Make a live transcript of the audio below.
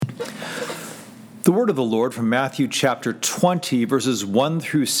The word of the Lord from Matthew chapter 20, verses 1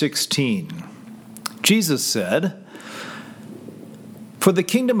 through 16. Jesus said, "For the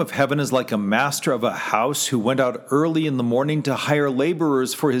kingdom of heaven is like a master of a house who went out early in the morning to hire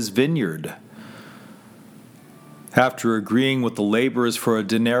laborers for his vineyard. After agreeing with the laborers for a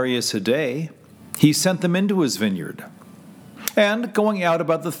denarius a day, he sent them into his vineyard. And going out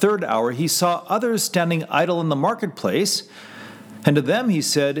about the third hour, he saw others standing idle in the marketplace, and to them he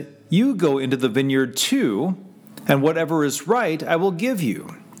said, 'You go into the vineyard too, and whatever is right I will give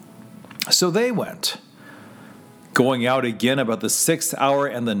you.' So they went. Going out again about the 6th hour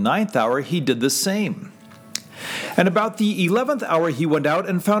and the 9th hour, he did the same. And about the 11th hour he went out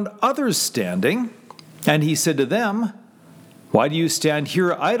and found others standing, and he said to them, 'Why do you stand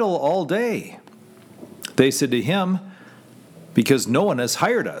here idle all day?' They said to him, 'Because no one has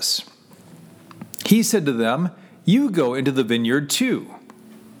hired us.' He said to them, 'You go into the vineyard too.'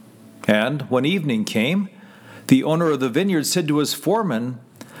 And when evening came, the owner of the vineyard said to his foreman,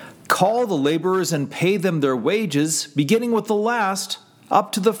 'Call the laborers and pay them their wages, beginning with the last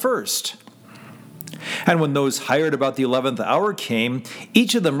up to the first.' And when those hired about the 11th hour came,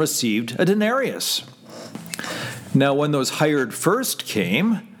 each of them received a denarius. Now when those hired first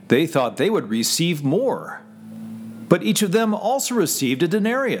came, they thought they would receive more. But each of them also received a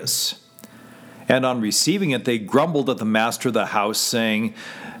denarius. And on receiving it, they grumbled at the master of the house, saying,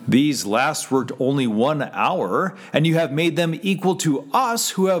 'These last worked only 1 hour, and you have made them equal to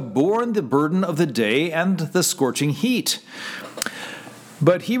us who have borne the burden of the day and the scorching heat.'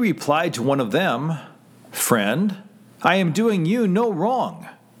 But he replied to one of them, 'Friend, I am doing you no wrong.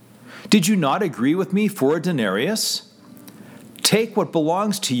 Did you not agree with me for a denarius? Take what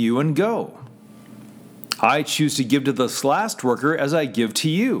belongs to you and go. I choose to give to this last worker as I give to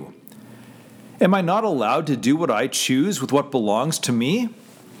you. Am I not allowed to do what I choose with what belongs to me?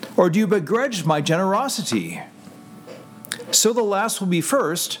 Or do you begrudge my generosity? So the last will be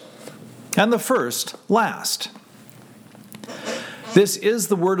first, and the first last." This is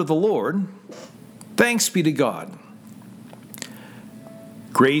the word of the Lord. Thanks be to God.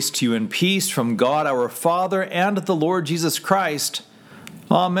 Grace to you and peace from God our Father and the Lord Jesus Christ.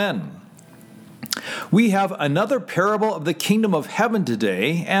 Amen. We have another parable of the kingdom of heaven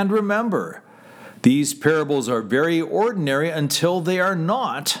today, and remember, these parables are very ordinary until they are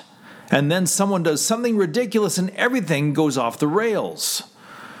not, and then someone does something ridiculous and everything goes off the rails.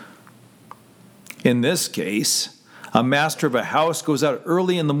 In this case, a master of a house goes out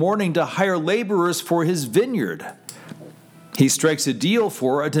early in the morning to hire laborers for his vineyard. He strikes a deal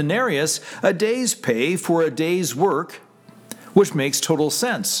for a denarius, a day's pay for a day's work, which makes total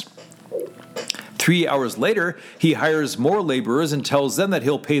sense. 3 hours later, he hires more laborers and tells them that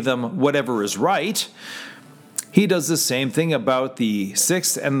he'll pay them whatever is right. He does the same thing about the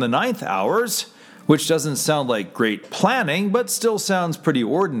 6th and the 9th hours, which doesn't sound like great planning, but still sounds pretty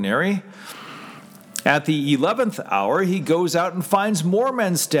ordinary. At the 11th hour, he goes out and finds more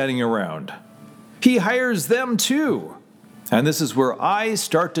men standing around. He hires them too. And this is where I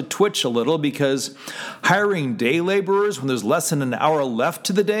start to twitch a little, because hiring day laborers when there's less than an hour left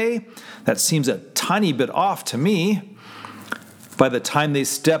to the day, that seems a tiny bit off to me. By the time they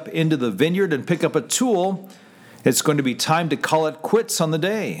step into the vineyard and pick up a tool, it's going to be time to call it quits on the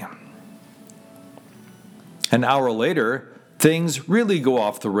day. An hour later, things really go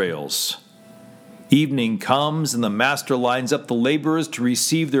off the rails. Evening comes and the master lines up the laborers to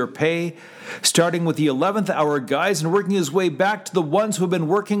receive their pay, starting with the 11th hour guys and working his way back to the ones who have been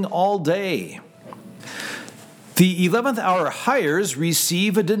working all day. The 11th hour hires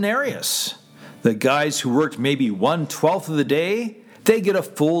receive a denarius. The guys who worked maybe 1/12 of the day, they get a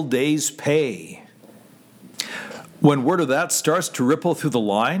full day's pay. When word of that starts to ripple through the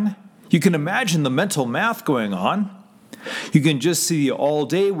line, you can imagine the mental math going on. You can just see the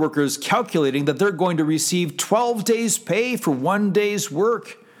all-day workers calculating that they're going to receive 12 days' pay for 1 day's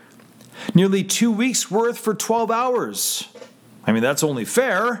work. Nearly 2 weeks' worth for 12 hours. I mean, that's only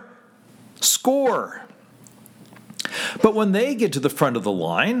fair. Score. But when they get to the front of the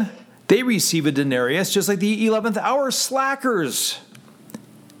line, they receive a denarius just like the 11th hour slackers.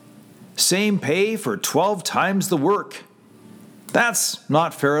 Same pay for 12 times the work. That's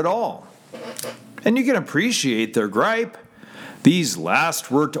not fair at all. And you can appreciate their gripe. These last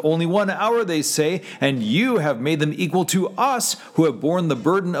worked only 1 hour, they say, and you have made them equal to us who have borne the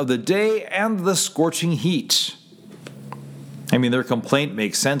burden of the day and the scorching heat. I mean, their complaint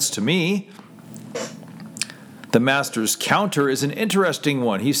makes sense to me. The master's counter is an interesting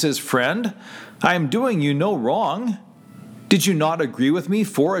one. He says, "Friend, I am doing you no wrong. Did you not agree with me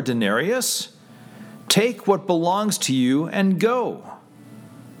for a denarius? Take what belongs to you and go.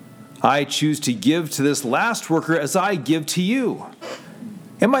 I choose to give to this last worker as I give to you.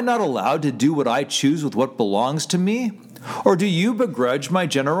 Am I not allowed to do what I choose with what belongs to me? Or do you begrudge my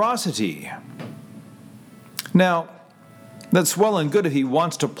generosity?" Now, that's well and good if he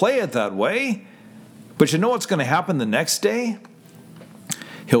wants to play it that way, but you know what's going to happen the next day?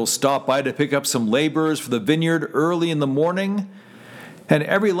 He'll stop by to pick up some laborers for the vineyard early in the morning, and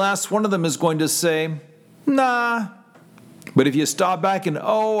every last one of them is going to say, "Nah, but if you stop back in,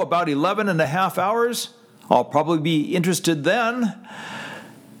 about 11 and a half hours, I'll probably be interested then."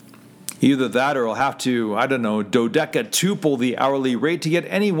 Either that or I'll have to, dodeca-tuple the hourly rate to get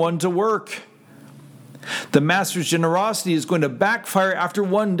anyone to work. The master's generosity is going to backfire after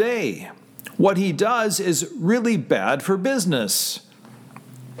one day. What he does is really bad for business.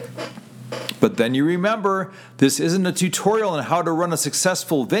 But then you remember, this isn't a tutorial on how to run a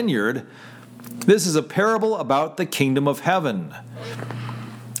successful vineyard. This is a parable about the kingdom of heaven.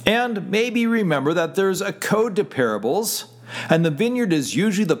 And maybe remember that there's a code to parables, and the vineyard is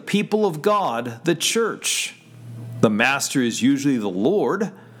usually the people of God, the church. The master is usually the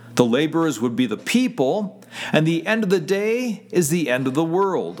Lord, the laborers would be the people, and the end of the day is the end of the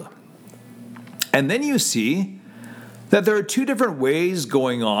world. And then you see that there are two different ways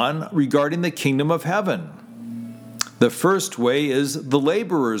going on regarding the kingdom of heaven. The first way is the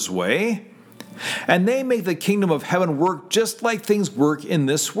laborer's way, and they make the kingdom of heaven work just like things work in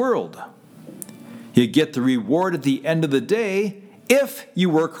this world. You get the reward at the end of the day if you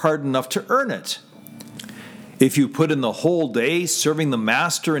work hard enough to earn it. If you put in the whole day serving the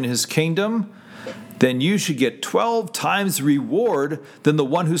master in his kingdom, then you should get 12 times the reward than the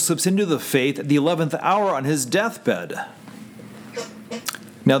one who slips into the faith at the 11th hour on his deathbed.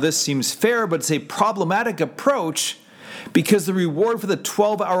 Now this seems fair, but it's a problematic approach because the reward for the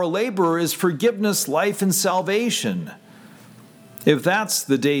 12-hour laborer is forgiveness, life, and salvation. If that's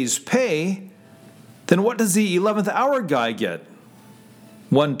the day's pay, then what does the 11th hour guy get?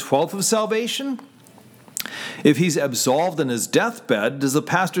 1/12 of salvation? If he's absolved on his deathbed, does the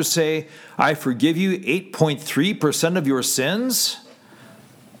pastor say, "I forgive you 8.3% of your sins"?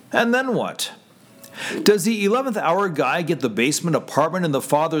 And then what? Does the 11th hour guy get the basement apartment in the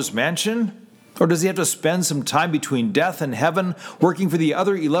Father's mansion? Or does he have to spend some time between death and heaven working for the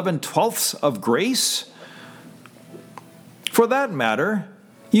other 11/12ths of grace? For that matter,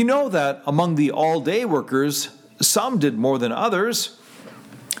 you know that among the all-day workers, some did more than others.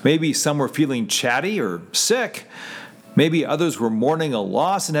 Maybe some were feeling chatty or sick. Maybe others were mourning a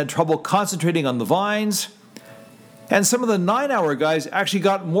loss and had trouble concentrating on the vines. And some of the 9-hour guys actually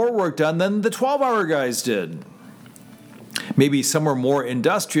got more work done than the 12-hour guys did. Maybe some were more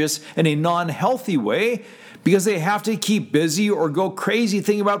industrious in a non-healthy way because they have to keep busy or go crazy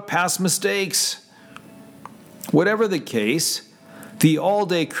thinking about past mistakes. Whatever the case, the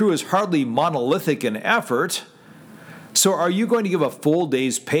all-day crew is hardly monolithic in effort. So are you going to give a full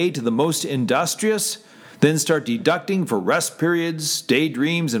day's pay to the most industrious, then start deducting for rest periods,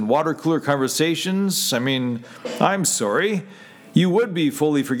 daydreams, and water cooler conversations? I'm sorry. You would be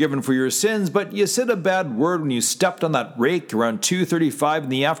fully forgiven for your sins, but you said a bad word when you stepped on that rake around 2:35 in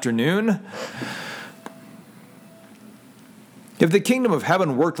the afternoon. If the kingdom of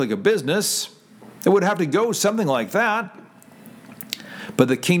heaven worked like a business, it would have to go something like that. But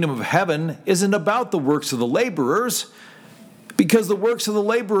the kingdom of heaven isn't about the works of the laborers, because the works of the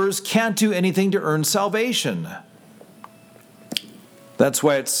laborers can't do anything to earn salvation. That's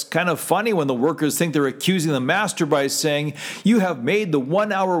why it's kind of funny when the workers think they're accusing the master by saying, "You have made the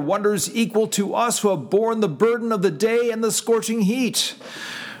 1-hour wonders equal to us who have borne the burden of the day and the scorching heat."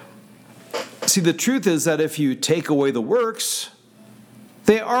 See, the truth is that if you take away the works,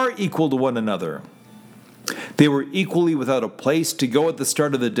 they are equal to one another. They were equally without a place to go at the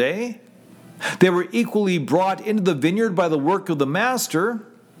start of the day. They were equally brought into the vineyard by the work of the master,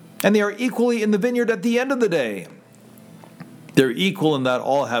 and they are equally in the vineyard at the end of the day. They're equal in that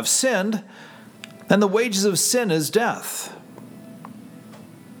all have sinned, and the wages of sin is death.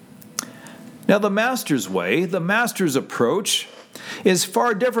 Now the master's way, the master's approach, is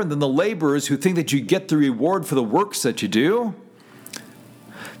far different than the laborers who think that you get the reward for the works that you do.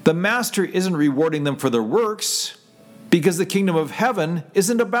 The master isn't rewarding them for their works, because the kingdom of heaven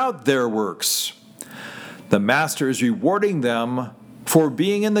isn't about their works. The master is rewarding them for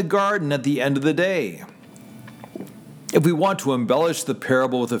being in the garden at the end of the day. If we want to embellish the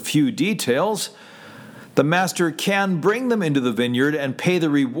parable with a few details, the master can bring them into the vineyard and pay the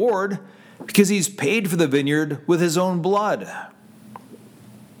reward because he's paid for the vineyard with his own blood.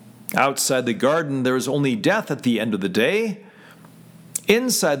 Outside the garden, there is only death at the end of the day.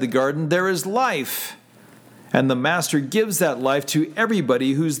 Inside the garden, there is life. and the master gives that life to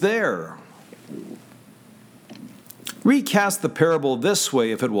everybody who's there. Recast the parable this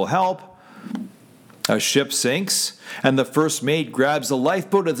way if it will help. A ship sinks, and the first mate grabs a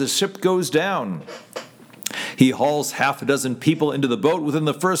lifeboat as the ship goes down. He hauls half a dozen people into the boat within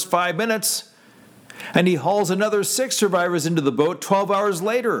the first 5 minutes, and he hauls another 6 survivors into the boat 12 hours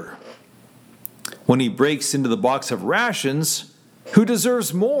later. When he breaks into the box of rations, who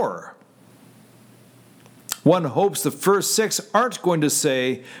deserves more? One hopes the first 6 aren't going to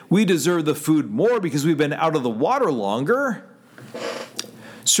say, "We deserve the food more because we've been out of the water longer."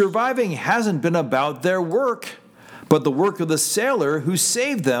 Surviving hasn't been about their work, but the work of the sailor who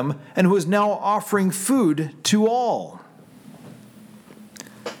saved them and who is now offering food to all.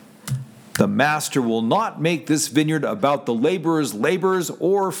 The master will not make this vineyard about the laborer's labors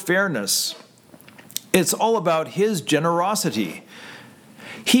or fairness. It's all about his generosity.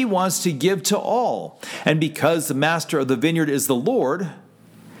 He wants to give to all, and because the master of the vineyard is the Lord,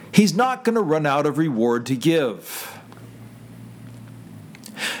 he's not going to run out of reward to give.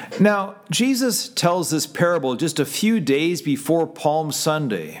 Now, Jesus tells this parable just a few days before Palm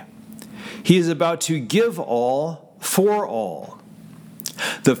Sunday. He is about to give all for all.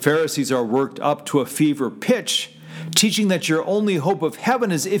 The Pharisees are worked up to a fever pitch, teaching that your only hope of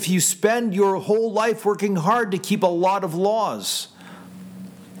heaven is if you spend your whole life working hard to keep a lot of laws.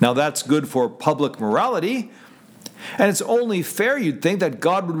 Now, that's good for public morality, and it's only fair, you'd think, that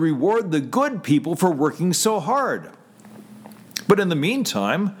God would reward the good people for working so hard. But in the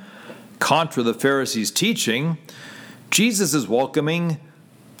meantime, contra the Pharisees' teaching, Jesus is welcoming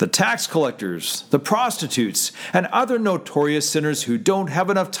the tax collectors, the prostitutes, and other notorious sinners who don't have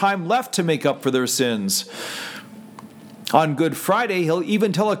enough time left to make up for their sins. On Good Friday, he'll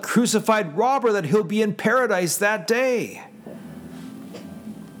even tell a crucified robber that he'll be in paradise that day.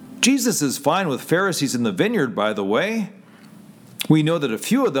 Jesus is fine with Pharisees in the vineyard, by the way. We know that a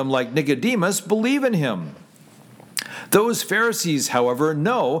few of them, like Nicodemus, believe in him. Those Pharisees, however,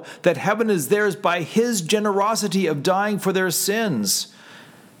 know that heaven is theirs by his generosity of dying for their sins.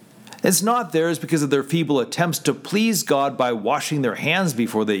 It's not theirs because of their feeble attempts to please God by washing their hands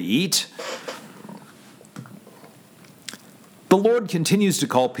before they eat. The Lord continues to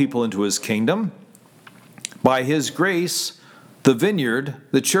call people into his kingdom. By his grace, the vineyard,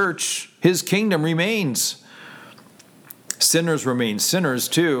 the church, his kingdom remains. Sinners remain sinners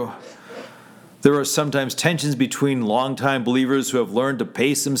too. There are sometimes tensions between longtime believers who have learned to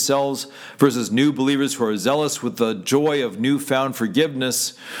pace themselves versus new believers who are zealous with the joy of newfound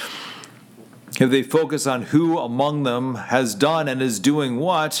forgiveness. If they focus on who among them has done and is doing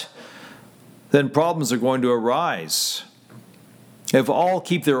what, then problems are going to arise. If all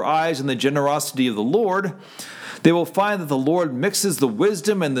keep their eyes on the generosity of the Lord, they will find that the Lord mixes the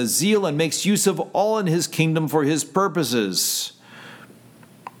wisdom and the zeal and makes use of all in his kingdom for his purposes.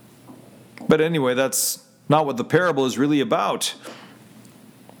 But anyway, that's not what the parable is really about.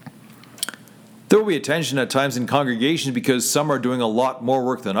 There will be a tension at times in congregations because some are doing a lot more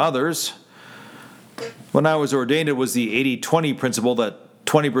work than others. When I was ordained, it was the 80-20 principle that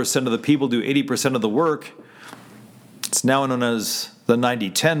 20% of the people do 80% of the work. It's now known as the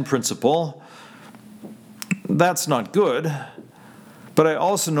 90-10 principle. That's not good. But I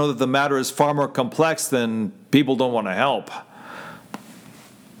also know that the matter is far more complex than people don't want to help.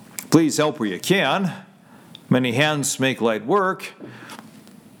 Please help where you can. Many hands make light work.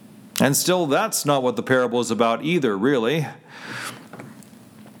 And still, that's not what the parable is about either, really.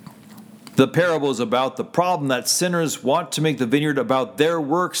 The parable is about the problem that sinners want to make the vineyard about their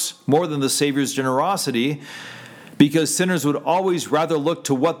works more than the Savior's generosity, because sinners would always rather look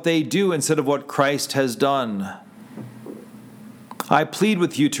to what they do instead of what Christ has done. I plead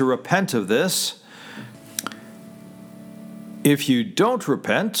with you to repent of this. If you don't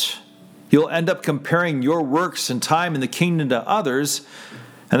repent, you'll end up comparing your works and time in the kingdom to others,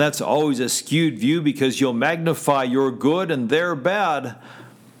 and that's always a skewed view because you'll magnify your good and their bad,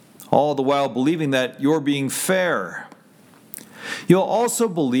 all the while believing that you're being fair. You'll also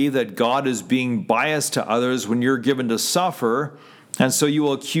believe that God is being biased to others when you're given to suffer, and so you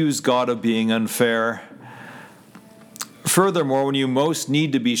will accuse God of being unfair. Furthermore, when you most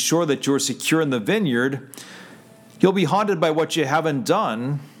need to be sure that you're secure in the vineyard, you'll be haunted by what you haven't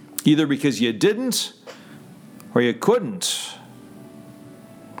done, either because you didn't or you couldn't.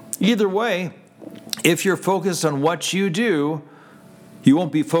 Either way, if you're focused on what you do, you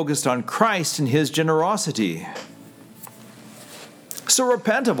won't be focused on Christ and his generosity. So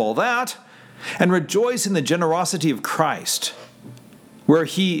repent of all that and rejoice in the generosity of Christ. Where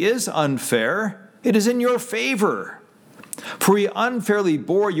he is unfair, it is in your favor. For he unfairly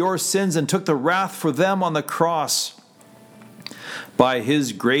bore your sins and took the wrath for them on the cross. By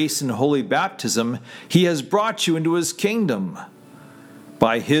his grace and holy baptism, he has brought you into his kingdom.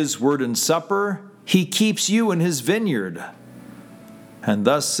 By his word and supper, he keeps you in his vineyard. And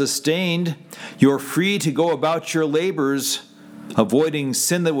thus sustained, you're free to go about your labors, avoiding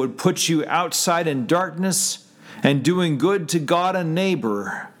sin that would put you outside in darkness, and doing good to God and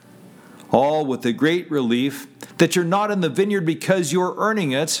neighbor, all with the great relief that you're not in the vineyard because you're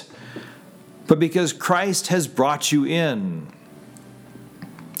earning it, but because Christ has brought you in.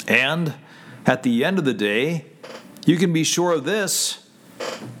 And at the end of the day, you can be sure of this: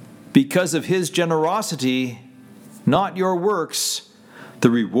 because of his generosity, not your works, the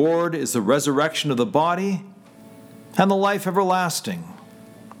reward is the resurrection of the body and the life everlasting.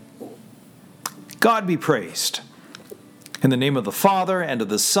 God be praised. In the name of the Father, and of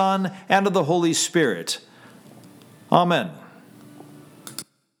the Son, and of the Holy Spirit. Amen.